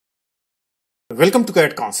Welcome to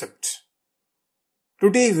CAD Concept.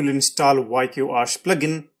 Today we will install YQArch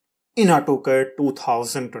plugin in AutoCAD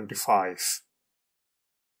 2025.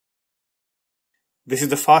 This is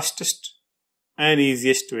the fastest and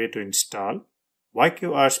easiest way to install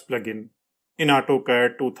YQArch plugin in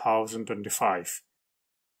AutoCAD 2025.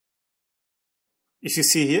 If you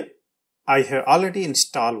see here, I have already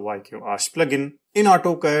installed YQArch plugin in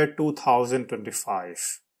AutoCAD 2025.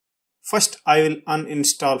 First, I will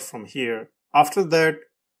uninstall from here. After that,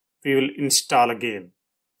 we will install again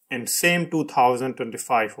in same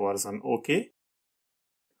 2025 version. OK.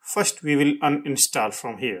 First, we will uninstall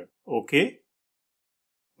from here. OK.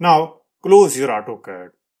 Now, close your AutoCAD.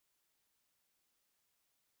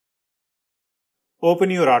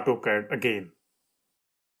 Open your AutoCAD again.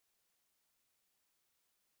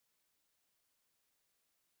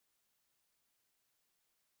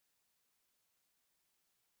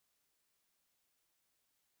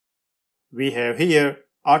 We have here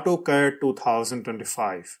AutoCAD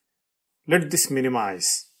 2025. Let this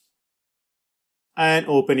minimize and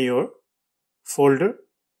open your folder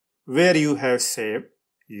where you have saved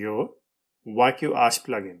your YQArch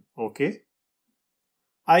plugin. Okay.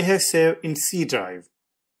 I have saved in C drive.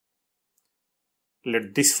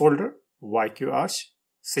 Let this folder YQArch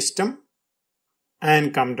system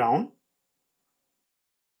and come down.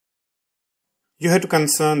 You have to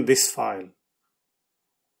concern this file.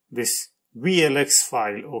 This VLX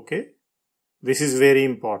file, okay? This is very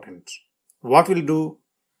important. What we'll do,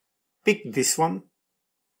 pick this one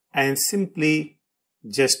and simply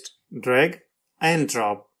just drag and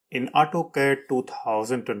drop in AutoCAD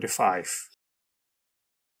 2025.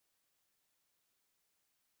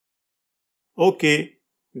 Okay,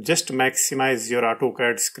 just maximize your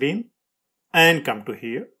AutoCAD screen and come to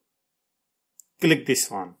here. Click this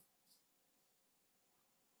one.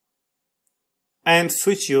 And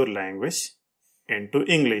switch your language into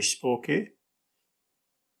English. Okay.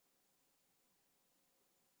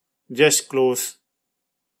 Just close.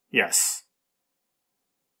 Yes.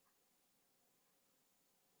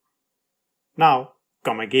 Now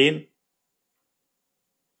come again.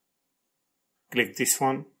 Click this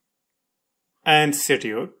one and set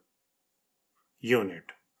your unit.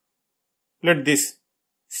 Let this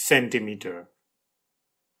centimeter.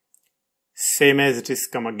 Same as it is,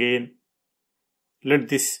 come again. Let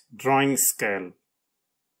this drawing scale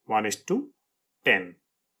 1:10.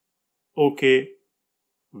 Okay.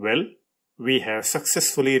 Well, we have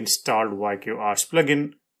successfully installed YQArch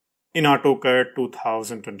plugin in AutoCAD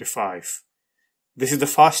 2025. This is the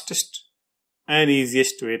fastest and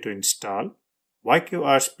easiest way to install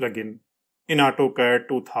YQArch plugin in AutoCAD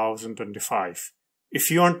 2025.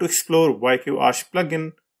 If you want to explore YQArch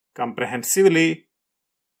plugin comprehensively,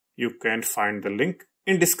 you can find the link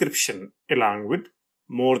in description along with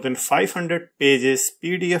more than 500 pages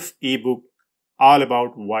PDF ebook all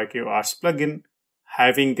about YQArch plugin,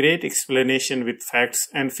 having great explanation with facts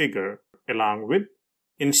and figure along with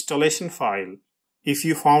installation file. If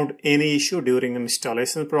you found any issue during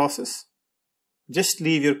installation process, just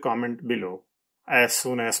leave your comment below. As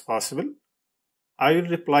soon as possible, I will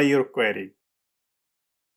reply your query.